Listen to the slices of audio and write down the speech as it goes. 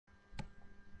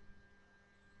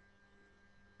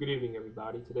Good evening,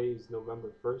 everybody. Today is November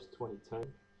 1st, 2010.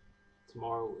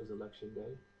 Tomorrow is election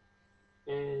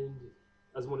day. And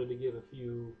I just wanted to give a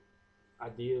few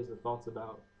ideas and thoughts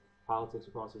about politics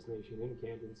across this nation in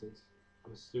Camden since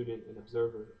I'm a student and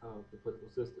observer of the political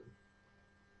system.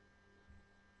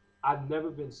 I've never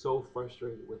been so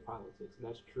frustrated with politics, and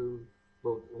that's true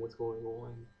both in what's going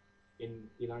on in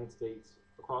the United States,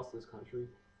 across this country,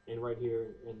 and right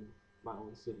here in my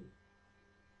own city.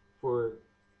 For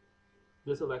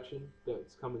this election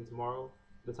that's coming tomorrow,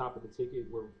 the top of the ticket,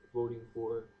 we're voting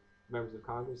for members of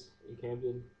Congress in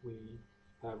Camden. We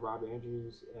have Rob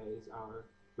Andrews as our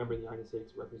member of the United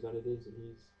States Representatives, and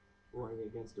he's running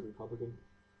against the Republican.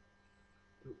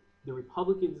 The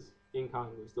Republicans in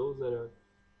Congress, those that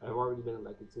have already been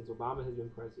elected since Obama has been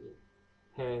president,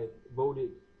 have voted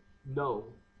no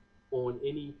on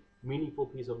any meaningful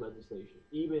piece of legislation,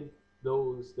 even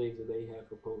those things that they have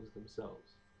proposed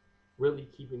themselves, really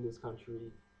keeping this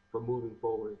country from moving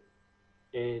forward.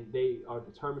 And they are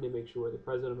determined to make sure that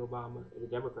President Obama and the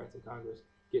Democrats in Congress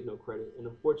get no credit. And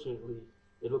unfortunately,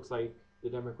 it looks like the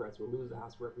Democrats will lose the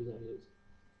House of Representatives,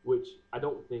 which I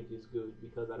don't think is good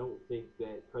because I don't think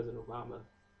that President Obama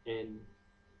and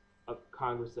a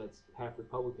Congress that's half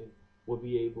Republican will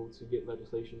be able to get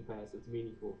legislation passed that's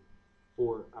meaningful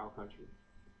for our country.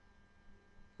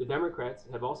 The Democrats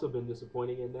have also been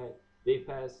disappointing in that they've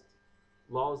passed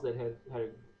laws that have had a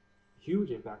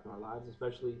huge impact on our lives,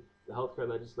 especially the healthcare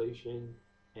legislation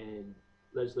and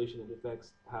legislation that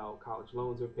affects how college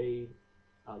loans are paid,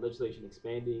 legislation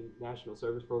expanding national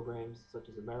service programs such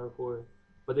as AmeriCorps.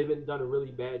 But they've been done a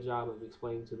really bad job of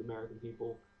explaining to the American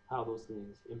people how those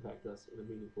things impact us in a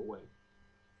meaningful way.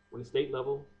 On the state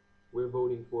level, we're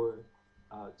voting for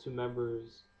two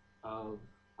members of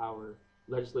our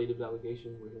legislative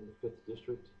delegation. We're in the 5th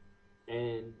district.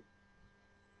 And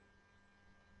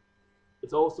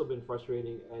it's also been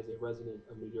frustrating as a resident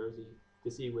of New Jersey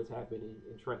to see what's happening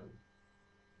in Trenton.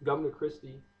 Governor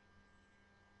Christie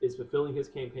is fulfilling his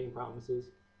campaign promises,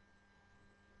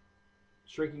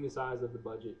 shrinking the size of the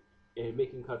budget, and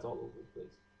making cuts all over the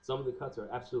place. Some of the cuts are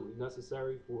absolutely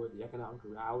necessary for the economic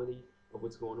reality of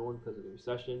what's going on because of the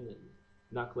recession and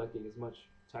not collecting as much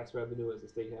tax revenue as the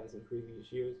state has in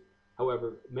previous years.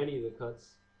 However, many of the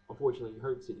cuts unfortunately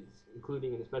hurt cities,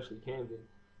 including and especially Camden,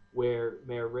 where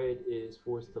Mayor Red is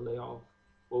forced to lay off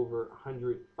over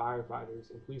 100 firefighters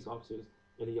and police officers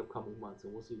in the upcoming months.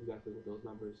 And we'll see exactly what those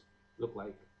numbers look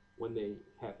like when they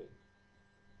happen.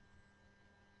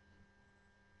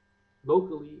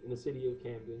 Locally, in the city of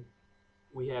Camden,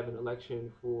 we have an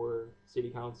election for city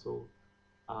council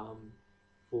um,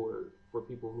 for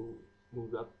people who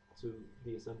moved up to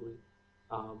the assembly.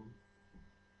 Um,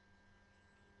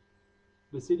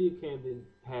 the city of Camden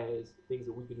has things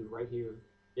that we can do right here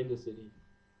in the city,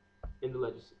 in the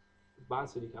legislature, by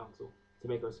city council, to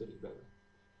make our city better.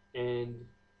 And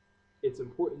it's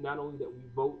important not only that we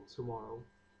vote tomorrow,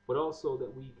 but also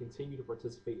that we continue to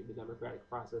participate in the democratic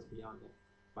process beyond that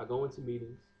by going to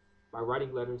meetings, by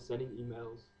writing letters, sending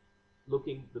emails,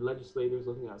 looking the legislators,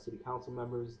 looking at our city council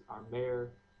members, our mayor,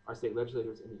 our state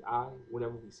legislators in the eye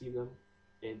whenever we see them,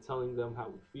 and telling them how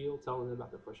we feel, telling them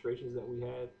about the frustrations that we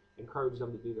have, encourage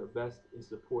them to do their best and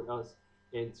support us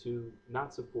and to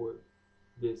not support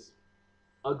this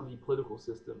ugly political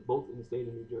system, both in the state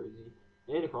of New Jersey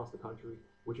and across the country,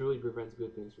 which really prevents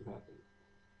good things from happening.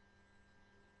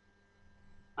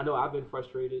 I know I've been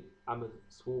frustrated. I'm a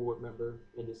school board member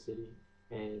in this city,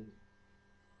 and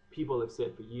people have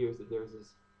said for years that there's this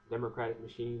democratic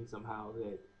machine somehow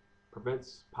that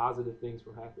prevents positive things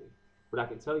from happening. But I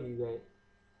can tell you that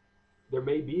there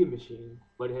may be a machine,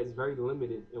 but it has very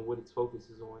limited in what its focus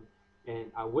is on.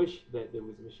 And I wish that there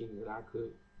was a machine that I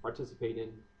could participate in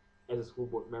as a school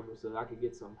board member so that I could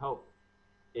get some help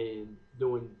in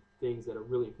doing things that are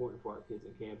really important for our kids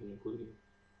in Camden, including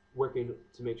working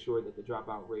to make sure that the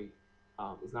dropout rate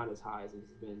is not as high as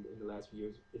it's been in the last few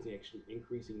years. It's actually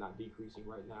increasing, not decreasing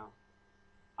right now.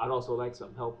 I'd also like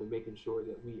some help in making sure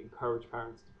that we encourage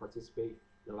parents to participate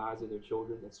in the lives of their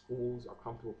children, that schools are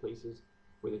comfortable places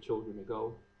for their children to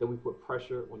go, that we put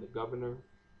pressure on the governor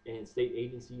and state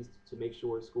agencies to make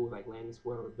sure schools like Landing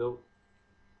Square are built.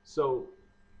 So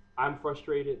I'm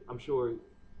frustrated. I'm sure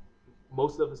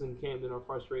most of us in Camden are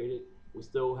frustrated. We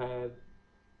still have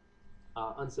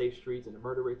unsafe streets and a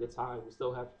murder rate that's high. We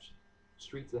still have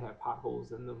streets that have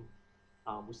potholes in them.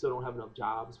 We still don't have enough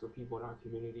jobs for people in our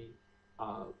community.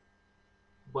 Uh,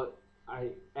 but I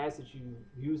ask that you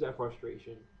use that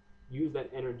frustration, use that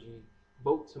energy,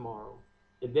 vote tomorrow,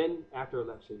 and then after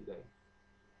election day,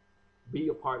 be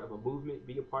a part of a movement,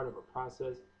 be a part of a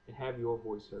process, and have your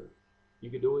voice heard. You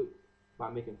can do it by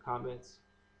making comments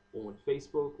on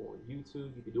Facebook, on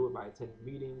YouTube. You can do it by attending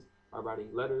meetings, by writing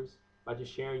letters, by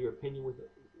just sharing your opinion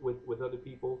with other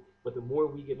people. But the more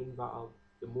we get involved,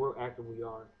 the more active we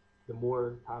are, the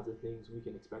more positive things we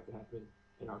can expect to happen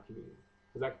in our community.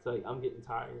 Because I can tell you, I'm getting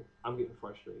tired, I'm getting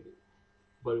frustrated.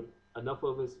 But if enough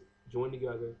of us join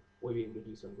together, we'll be able to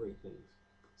do some great things.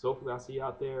 So hopefully I'll see you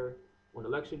out there on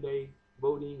election day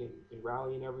voting and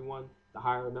rallying everyone. The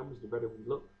higher our numbers, the better we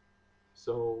look.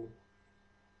 So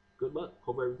good luck.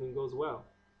 Hope everything goes well.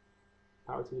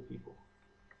 Power to the people.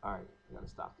 All right, I gotta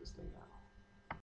stop this thing now.